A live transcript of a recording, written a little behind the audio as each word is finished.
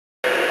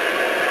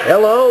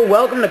Hello,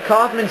 welcome to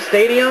Kauffman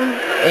Stadium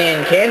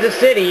in Kansas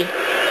City.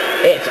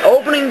 It's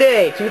opening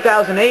day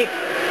 2008,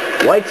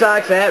 White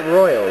Sox at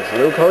Royals.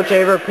 Luke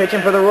Hochevar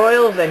pitching for the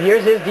Royals, and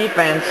here's his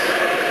defense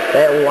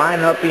that will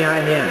line up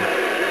behind him.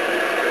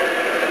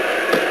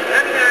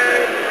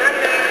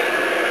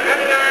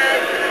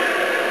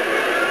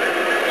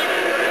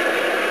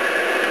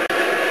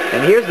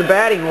 And here's the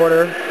batting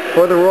order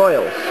for the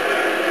Royals.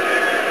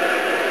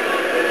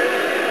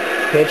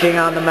 Pitching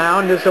on the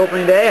mound this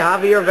opening day,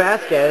 Javier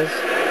Vazquez,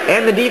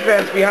 and the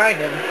defense behind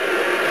him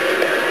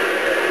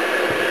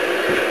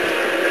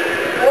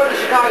for the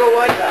Chicago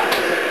White Sox.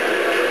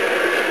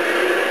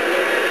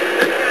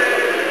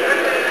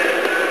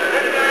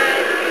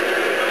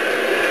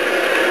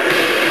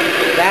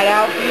 That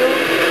outfield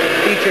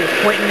features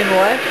Quentin in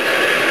left,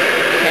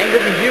 Ken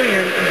Griffey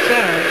Jr. in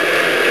center,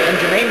 and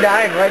Jermaine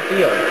Dye in right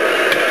field.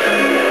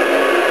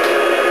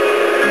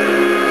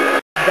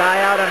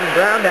 Dye out on a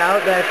ground out,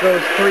 that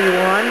goes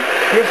 3-1.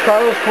 Here's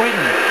Carlos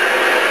Quentin.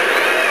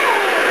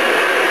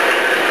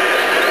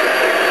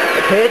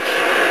 Pitch.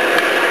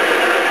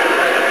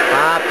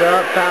 Popped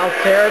up, foul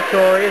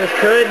territory. This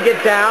could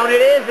get down.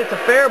 It is. It's a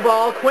fair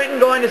ball. Quentin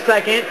going to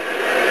second.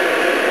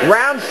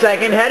 Round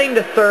second, heading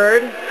to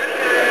third.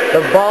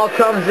 The ball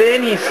comes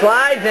in. He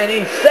slides, and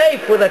he's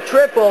safe with a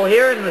triple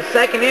here in the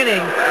second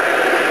inning.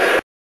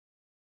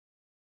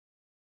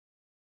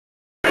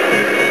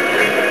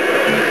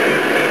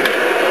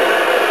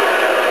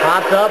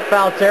 Popped up,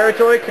 foul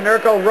territory.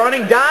 Konerko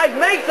running, dives,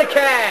 makes the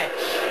catch.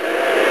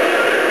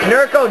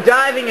 Konerko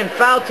diving in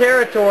foul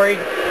territory,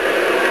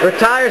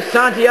 retires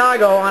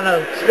Santiago on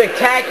a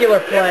spectacular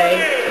play.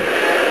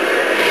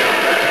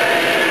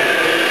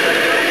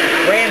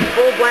 Ran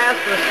full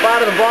blast to the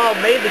spot of the ball,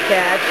 made the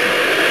catch.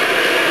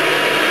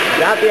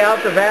 Got the out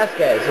for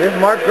Vazquez. Here's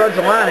Mark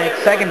Grudzielanek,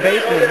 second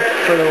baseman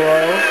for the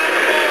Royals.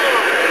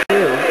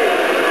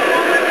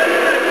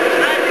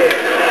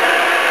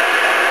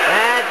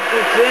 That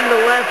is into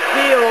left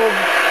field.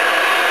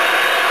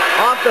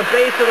 Off the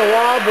base of the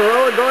wall,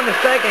 Baroa going to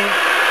second.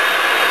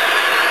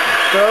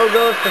 Throw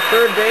goes to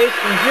third base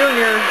from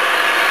Jr.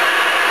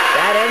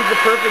 That ends the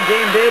perfect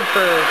game bid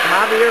for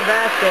Javier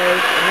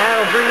Vazquez. And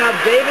that'll bring up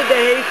David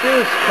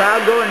DeJesus.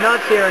 Crowd going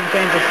nuts here in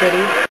Kansas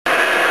City.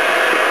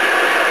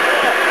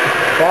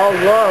 Ball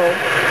low.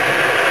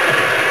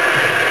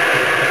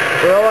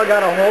 Baroa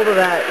got a hold of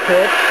that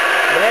pitch.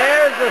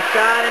 There's a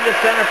shot into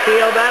center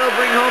field. That'll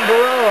bring home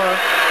Baroa.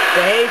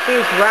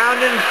 DeJesus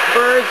rounding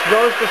first,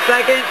 goes to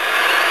second.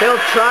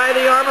 He'll try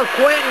the arm of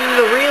Quentin,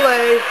 the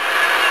relay.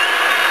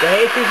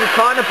 DeJesus is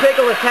caught in a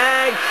pickle, a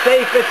tag,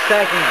 safe at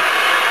second.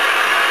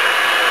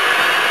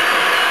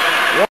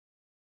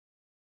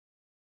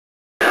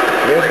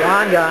 Here's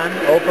Longon,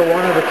 0 for 1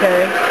 of the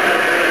K.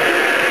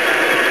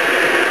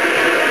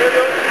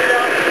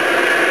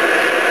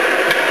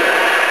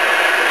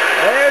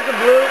 There's a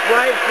bloop,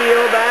 right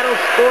field. That'll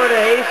score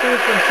DeJesus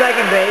from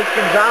second base.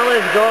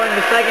 Gonzalez going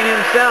to second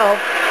himself.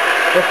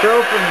 The throw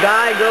from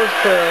Dye goes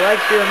to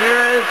Alexi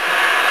Ramirez.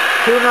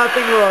 2-0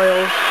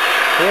 Royals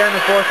here in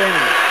the fourth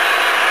inning.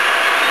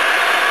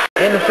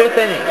 In the fifth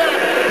inning.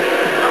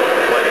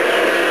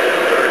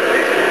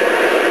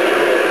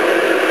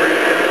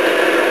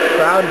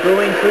 Crowd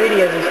booing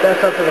Crede as he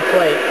steps up to the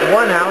plate.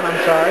 1 out, I'm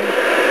sorry.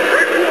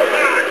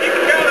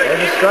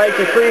 There's a strike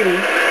to Crede.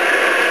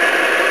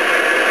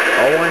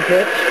 0-1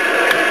 pitch.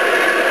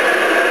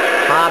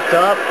 Popped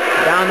up,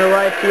 down the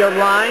right field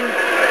line.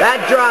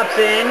 That drops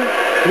in.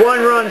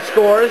 1 run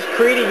scores.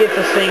 Crede gets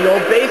a single.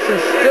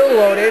 Bases still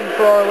loaded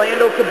for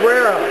Orlando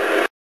Cabrera.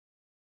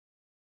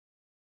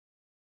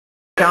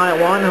 Count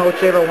at 1.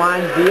 Hochevar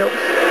winds, deals.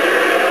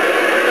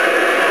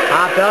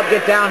 Popped up,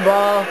 get down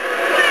ball.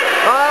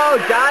 Oh,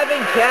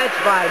 diving catch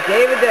by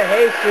David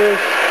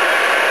DeJesus.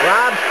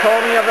 Robs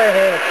Thome of a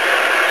hit.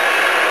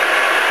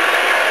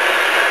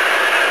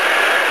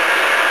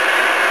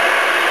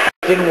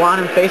 Didn't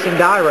want him facing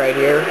Dye right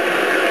here.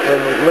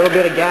 There's a little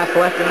bit of gas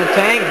left in the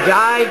tank.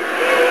 Dye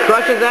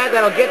crushes that.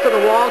 That'll get to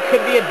the wall.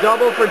 Could be a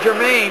double for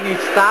Jermaine. He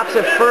stops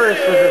at first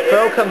as the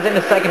throw comes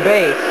into second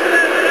base.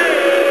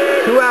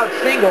 2-out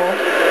single.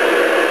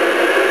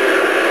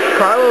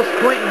 Carlos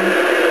Quentin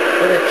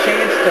with a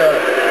chance to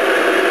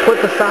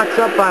put the Sox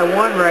up by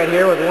 1 right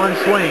here with 1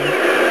 swing.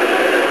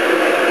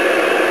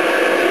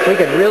 We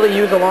could really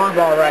use a long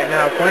ball right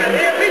now, Quentin.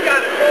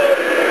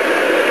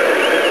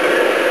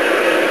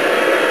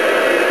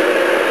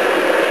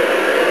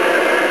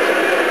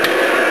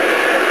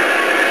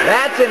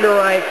 That's into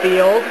right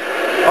field.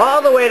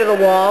 All the way to the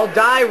wall.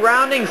 Dye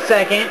rounding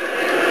second.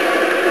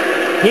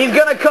 He's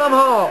going to come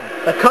home.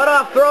 The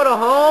cutoff throw to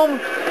home.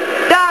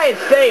 Dye is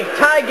safe.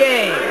 Tie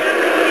game.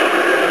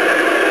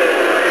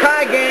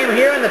 Tie game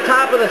here in the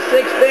top of the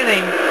 6th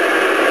inning.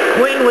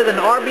 Quentin with an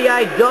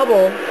RBI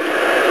double.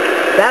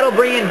 That'll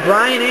bring in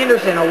Brian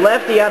Anderson, a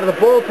lefty out of the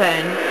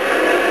bullpen.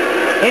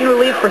 In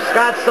relief for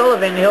Scott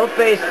Sullivan, he'll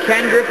face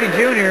Ken Griffey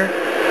Jr.,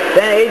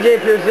 then A.J.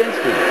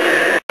 Pierzynski.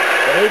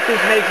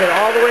 DeJesus makes it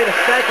all the way to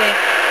second.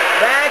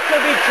 That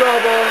could be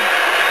trouble.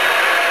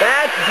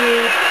 That's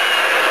deep.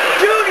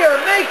 Junior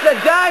makes makes a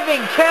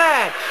diving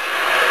catch.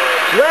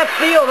 Left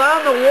field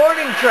on the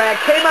warning track,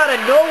 came out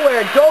of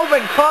nowhere, dove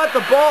and caught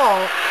the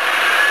ball.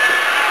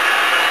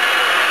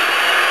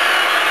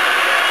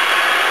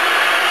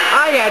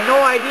 I had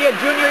no idea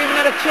Junior even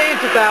had a chance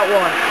at that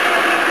one.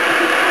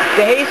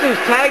 DeJesus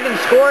tagged and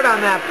scored on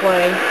that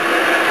play,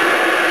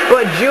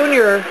 but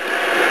Junior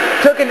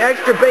took an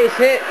extra base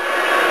hit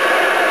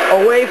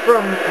away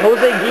from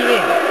Jose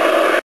Guillen.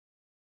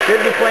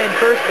 Should be playing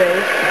first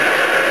base.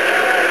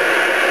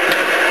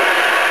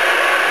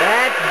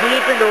 That's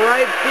deep into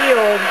right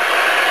field.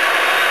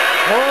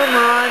 Home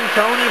run,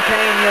 Tony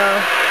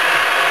Pena.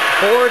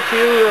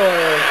 4-2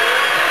 Royals.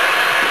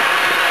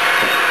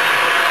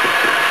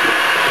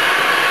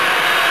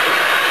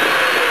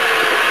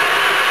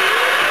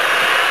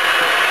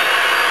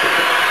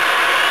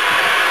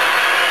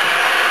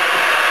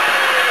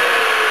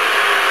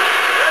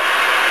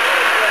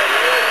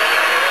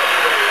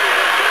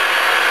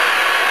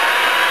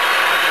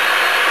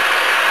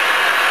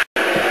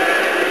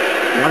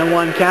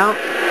 One count.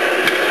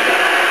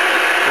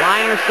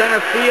 Liner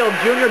center field.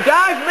 Junior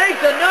dives, makes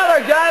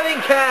another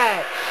diving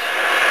catch.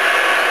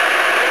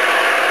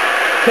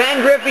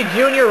 Ken Griffey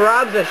Jr.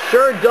 robs a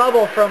sure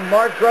double from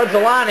Mark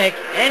Grudzelanek,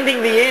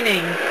 ending the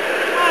inning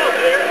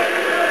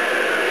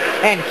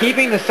and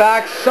keeping the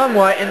Sox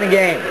somewhat in the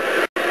game.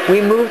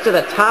 We move to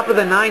the top of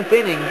the 9th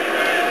inning.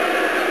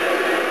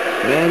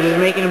 Manager's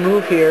making a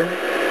move here.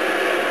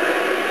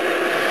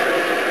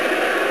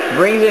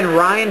 Brings in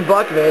Ryan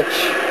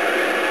Bukvich,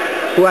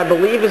 who I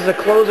believe is the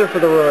closer for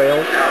the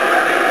Royals.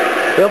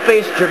 He'll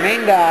face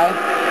Jermaine Guy,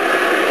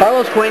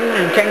 Carlos Quentin,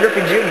 and Ken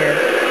Griffey Jr.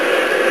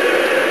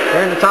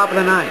 They're in the top of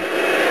the 9th.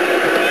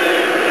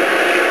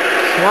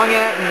 Swung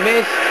at and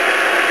missed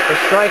for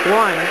strike 1.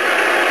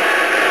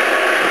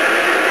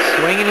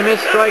 Swing and a miss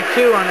strike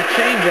 2 on a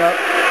changeup.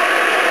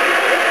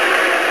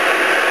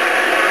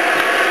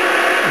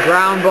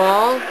 Ground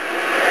ball.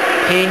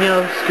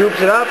 Pena scoops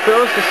it up,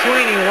 throws to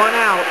Sweeney, 1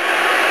 out.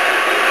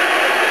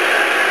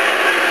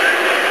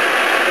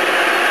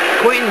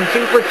 Quentin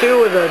 2 for 2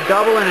 with a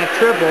double and a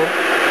triple.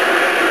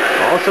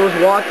 Also was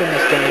walked in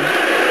this game.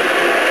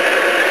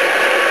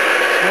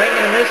 Swing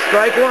and a miss,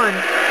 strike 1.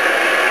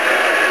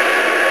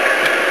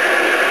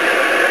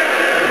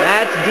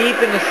 That's deep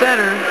in the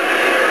center.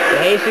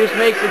 DeJesus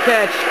makes the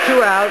catch,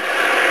 2 outs.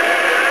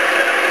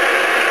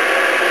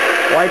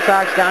 White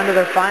Sox down to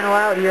their final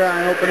out here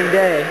on opening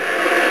day.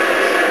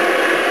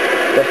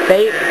 The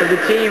fate of the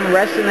team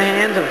rests in the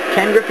hands of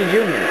Ken Griffey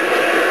Jr.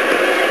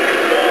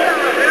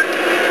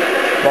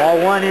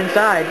 Ball 1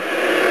 inside.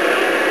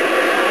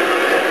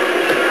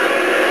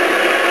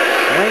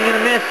 Swing and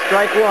a miss,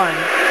 strike 1.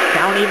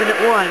 Count even at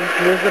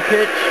 1. Here's the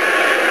pitch.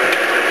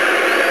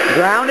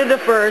 Grounded to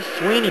first.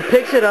 Sweeney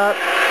picks it up,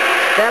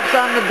 steps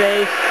on the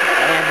base,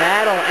 and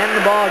that'll end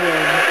the ball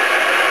game.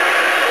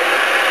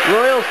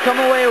 Royals come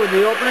away with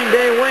the opening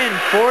day win,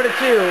 4-2.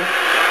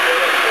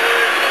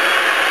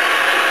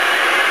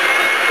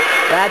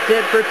 That's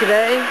it for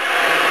today.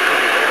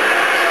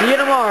 See you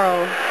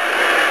tomorrow.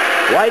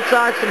 White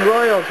Sox and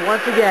Royals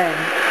once again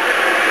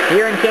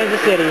here in Kansas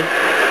City.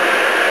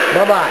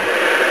 Bye-bye.